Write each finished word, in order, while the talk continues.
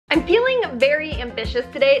I'm feeling very ambitious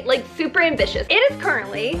today, like super ambitious. It is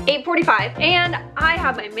currently 8:45 and I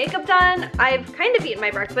have my makeup done. I've kind of eaten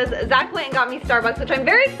my breakfast. Zach went and got me Starbucks, which I'm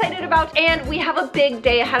very excited about, and we have a big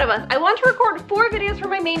day ahead of us. I want to record 4 videos for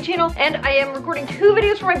my main channel, and I am recording 2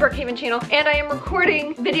 videos for my Brookhaven channel, and I am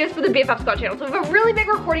recording videos for the BFF Squad channel. So we have a really big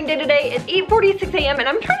recording day today. It's 8:46 a.m. and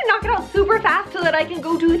I'm trying to knock it out super fast so that I can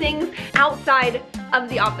go do things outside of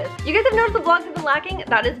the office. You guys have noticed the vlogs have been lacking?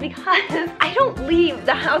 That is because I don't leave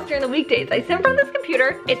the house during the weekdays. I sit in front of this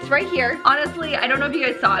computer. It's right here. Honestly, I don't know if you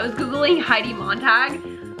guys saw, I was Googling Heidi Montag.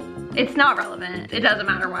 It's not relevant. It doesn't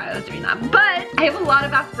matter why I was doing that. But I have a lot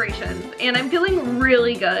of aspirations and I'm feeling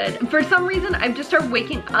really good. For some reason, I've just started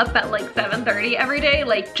waking up at like 7:30 every day.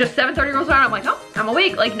 Like just 7:30 rolls around, I'm like, oh, I'm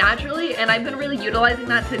awake, like naturally. And I've been really utilizing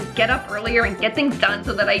that to get up earlier and get things done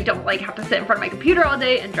so that I don't like have to sit in front of my computer all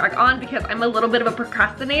day and drag on because I'm a little bit of a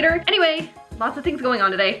procrastinator. Anyway, lots of things going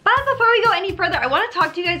on today. But before we go any further, I want to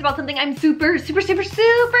talk to you guys about something I'm super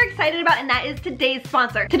excited about, and that is today's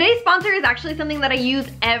sponsor. Today's sponsor is actually something that I use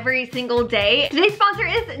every single day. Today's sponsor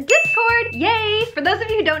is Discord. Yay! For those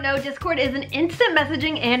of you who don't know, Discord is an instant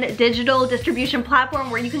messaging and digital distribution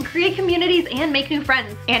platform where you can create communities and make new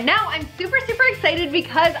friends. And now I'm super excited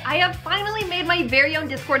because I have finally made my very own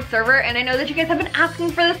Discord server, and I know that you guys have been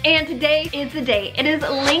asking for this, and today is the day. It is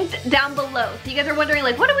linked down below. So you guys are wondering,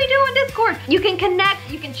 like, what do we do on Discord? You can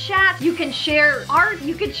connect, you can chat, you can share art,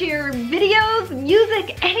 you can share videos,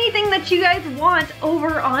 music, anything that you guys want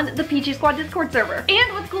over on the Peachy Squad Discord server.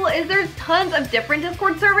 And what's cool is there's tons of different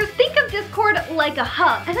Discord servers. Think of Discord like a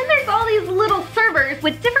hub. And then there's all these little servers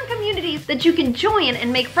with different communities that you can join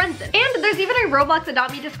and make friends in. And there's even a Roblox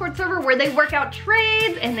Adopt Me Discord server where they work out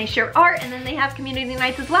trades and they share art, and then they have community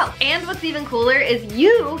nights as well. And what's even cooler is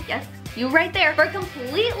yes, you right there, for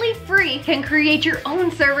completely free, can create your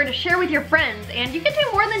own server to share with your friends. And you can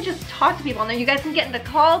do more than just talk to people on there. You guys can get into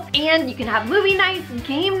calls, and you can have movie nights,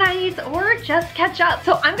 game nights, or just catch up.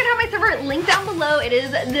 So I'm gonna have my server linked down below. It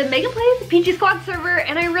is the Mega Plays Peachy Squad server,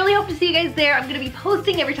 and I really hope to see you guys there. I'm gonna be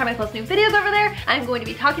posting every time I post new videos over there. I'm going to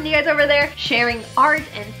be talking to you guys over there, sharing art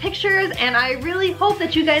and pictures, and I really hope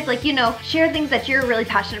that you guys, like, you know, share things that you're really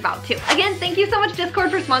passionate about too. Again, thank you so much,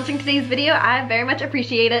 Discord, for sponsoring today's video. I very much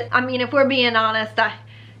appreciate it. I mean, if we're being honest, I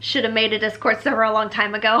should have made a Discord server a long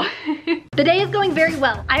time ago. The day is going very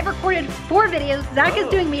well. I've recorded 4 videos. Zach is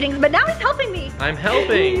doing meetings, but now he's helping me. I'm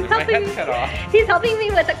helping. He's helping my head's cut off. He's helping me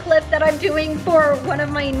with a clip that I'm doing for one of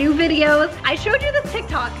my new videos. I showed you this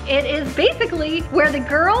TikTok. It is basically where the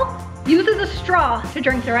girl uses a straw to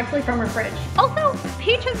drink directly from her fridge. Also,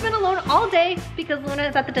 Peach has been alone all day because Luna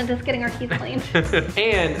is at the dentist getting our teeth cleaned.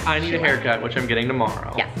 And I need a haircut, which I'm getting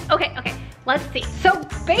tomorrow. Yes, okay. Let's see. So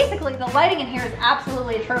basically, the lighting in here is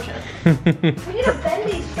absolutely atrocious. We need a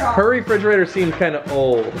bendy straw. Her refrigerator seems kind of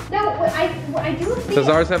old. No, I do see. Does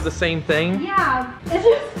ours have the same thing? Yeah, it's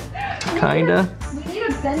just Kinda. We need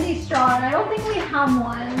a bendy straw, and I don't think we have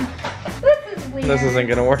one. This is weird. This isn't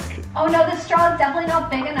gonna work. Oh no, this straw is definitely not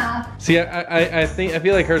big enough. See, I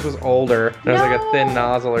feel like hers was older. There's like a thin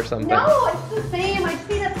nozzle or something. No, it's the same. I just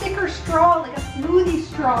need a thicker straw, like a smoothie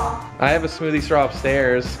straw. I have a smoothie straw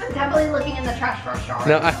upstairs. I'm definitely looking in the trash for a straw.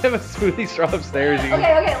 No, I have a smoothie straw upstairs.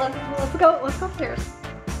 Okay, let's go upstairs.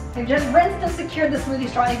 I just rinsed and secured the smoothie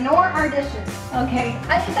straw. Ignore our dishes. Okay.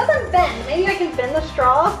 It doesn't bend. Maybe I can bend the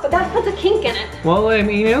straw, but that puts a kink in it. Well, I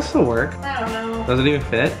mean, it'll still work. I don't know. Does it even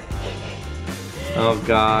fit? Oh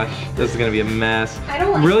gosh, this is gonna be a mess. I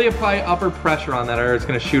don't like Really apply upper pressure on that or it's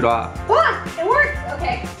gonna shoot off. What? It works.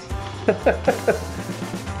 Okay.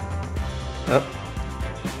 Oh.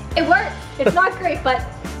 It works. It's not great, but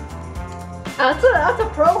that's a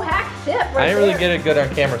pro hack tip right I didn't really there. get it good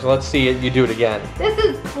on camera, so let's see you do it again. This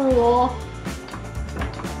is cool.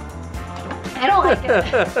 I don't like it.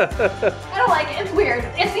 I don't like it. It's weird.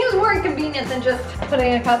 It seems more inconvenient than just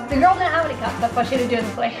putting in a cup. The girl didn't have any cups. That's why she didn't do it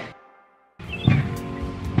this way.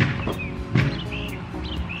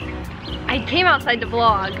 I came outside to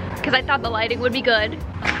vlog because I thought the lighting would be good.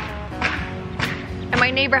 And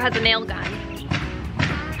my neighbor has a nail gun.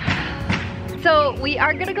 So we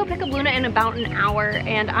are gonna go pick up Luna in about an hour,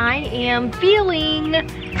 and I am feeling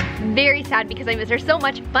very sad because I miss her so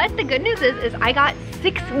much. But the good news is I got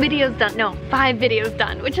 5 videos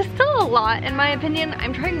done, which is still a lot in my opinion.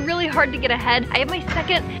 I'm trying really hard to get ahead. I have my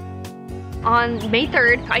second on May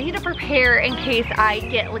 3rd, so I need to prepare in case I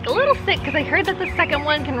get like a little sick because I heard that the second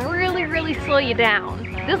one can really slow you down.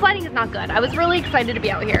 This lighting is not good. I was really excited to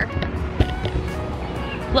be out here.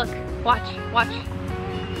 Look, watch.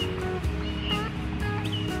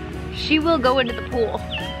 She will go into the pool.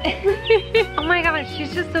 Oh my gosh,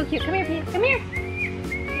 she's just so cute. Come here, Pete, come here.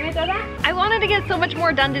 I wanted to get so much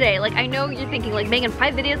more done today. Like, I know you're thinking, like, Megan,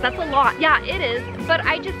 5 videos, that's a lot. Yeah, it is, but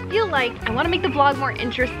I just feel like I want to make the vlog more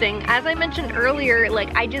interesting. As I mentioned earlier,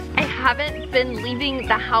 like, I haven't been leaving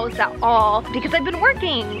the house at all because I've been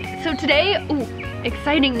working. So today, ooh,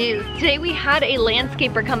 exciting news. Today we had a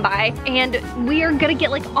landscaper come by and we are gonna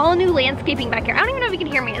get like all new landscaping back here. I don't even know if you can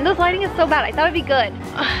hear me, and this lighting is so bad. I thought it'd be good.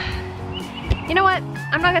 You know what?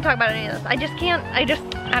 I'm not gonna talk about any of this. I just can't,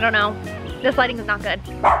 I don't know. This lighting is not good.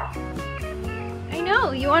 I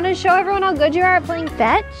know, you wanna show everyone how good you are at playing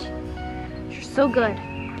fetch? You're so good.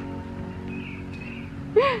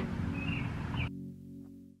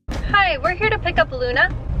 Hi, we're here to pick up Luna.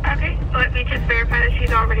 Okay, let me just verify that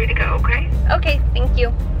she's all ready to go, okay? Okay, thank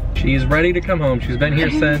you. She's ready to come home. She's been here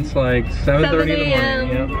since like 7:30 in the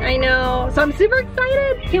morning. Yep. I know. So I'm super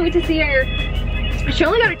excited. Can't wait to see her. She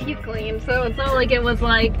only got her teeth cleaned, so it's not like it was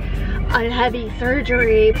like a heavy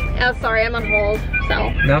surgery. Oh, sorry, I'm on hold, so.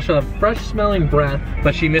 Now she'll have fresh smelling breath,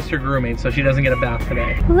 but she missed her grooming, so she doesn't get a bath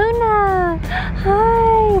today. Luna,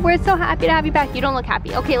 hi. We're so happy to have you back. You don't look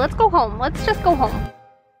happy. Okay, let's go home. Let's just go home.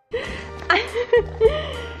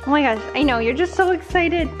 Oh my gosh, I know, you're just so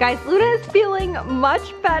excited. Guys, Luna is feeling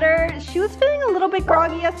much better. She was feeling a little bit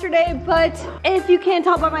groggy yesterday, but if you can't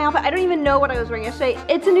tell by my outfit, I don't even know what I was wearing yesterday.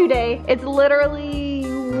 It's a new day. It's literally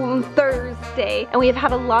Thursday, and we have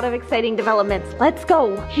had a lot of exciting developments. Let's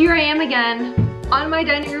go. Here I am again on my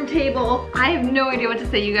dining room table. I have no idea what to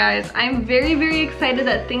say, you guys. I'm very, very excited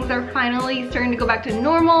that things are finally starting to go back to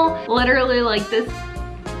normal. Literally, like, this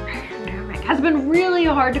has been really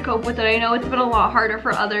hard to cope with it. I know it's been a lot harder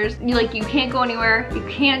for others. You can't go anywhere, you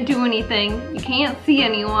can't do anything, you can't see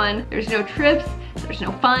anyone, there's no trips, there's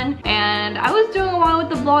no fun. And I was doing a lot with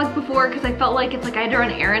the vlogs before because I felt like it's like I had to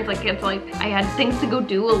run errands, like it's like I had things to go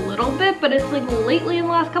do a little bit, but it's like lately in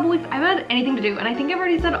the last couple weeks I haven't had anything to do, and I think I've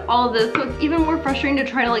already said all of this, so it's even more frustrating to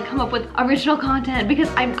try to like come up with original content because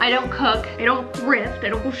I don't cook, I don't thrift, I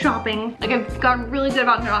don't go shopping. Like, I've gotten really good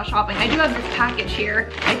about not shopping. I do have this package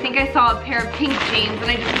here. I think I saw a pair of pink jeans and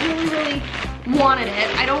I just really, really wanted it.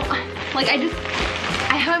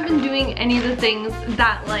 I haven't been doing any of the things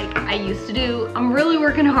that like I used to do. I'm really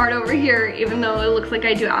working hard over here, even though it looks like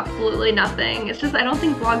I do absolutely nothing. It's just I don't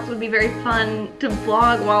think vlogs would be very fun to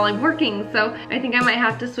vlog while I'm working, so I think I might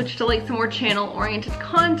have to switch to like some more channel-oriented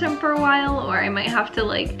content for a while, or I might have to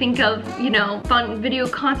like think of, you know, fun video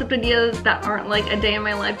concept ideas that aren't like a day in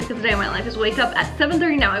my life, because a day in my life is wake up at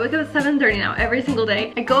 7:30 now. I wake up at 7:30 now every single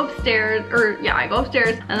day. I go upstairs,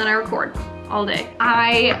 and then I record all day.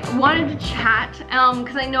 I wanted to chat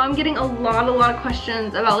because I know I'm getting a lot of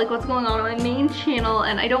questions about like what's going on my main channel,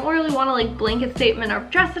 and I don't really want to like blanket statement or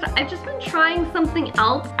address it. I've just been trying something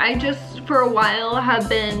else. I just for a while have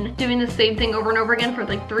been doing the same thing over and over again for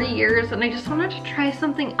like 3 years, and I just wanted to try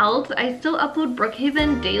something else. I still upload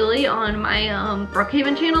Brookhaven daily on my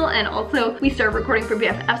Brookhaven channel, and also we started recording for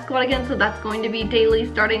BFF Squad again, so that's going to be daily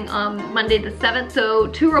starting Monday the 7th. So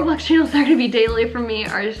 2 Roblox channels that are going to be daily for me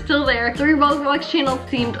are still there. 3 Roblox channels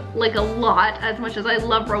seemed like a lot, as much as I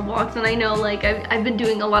love Roblox, and I know like I've been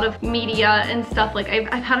doing a lot of media and stuff. Like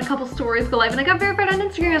I've had a couple stories go live, and I got verified on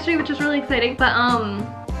Instagram yesterday, which is really exciting. But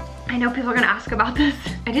I know people are gonna ask about this.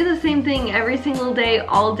 I do the same thing every single day,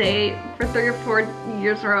 all day, for 3 or 4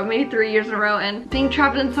 years in a row, maybe 3 years in a row, and being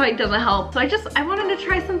trapped inside doesn't help. So I wanted to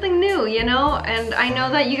try something new, you know? And I know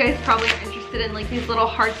that you guys probably are interested in like these little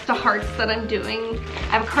hearts to hearts that I'm doing.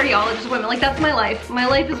 I have a cardiologist appointment, like that's my life. My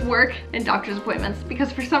life is work and doctor's appointments,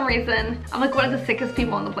 because for some reason, I'm like one of the sickest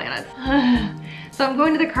people on the planet. So I'm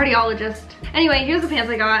going to the cardiologist. Anyway, here's the pants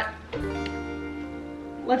I got.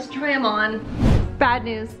 Let's try them on. Bad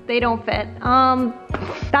news, they don't fit.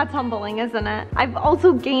 That's humbling, isn't it? I've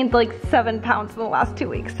also gained like 7 pounds in the last 2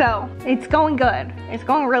 weeks, so it's going good. It's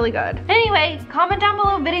going really good. Anyway, comment down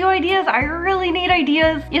below video ideas. I really need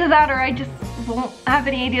ideas. Either that or I just won't have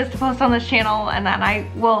any ideas to post on this channel, and then I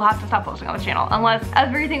will have to stop posting on this channel unless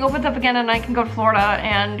everything opens up again and I can go to Florida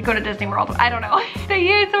and go to Disney World. I don't know. Thank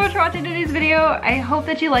you so much for watching today's video. I hope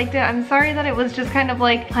that you liked it. I'm sorry that it was just kind of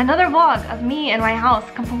like another vlog of me in my house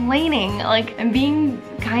complaining, like, and being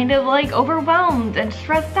kind of like overwhelmed and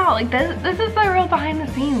stressed out. Like this is the real behind the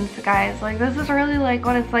scenes, guys. Like this is really like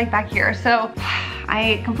what it's like back here. So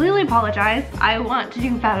I completely apologize. I want to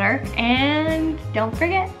do better, and don't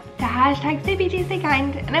forget to hashtag stay PG, stay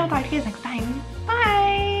kind, and I will talk to you guys next time.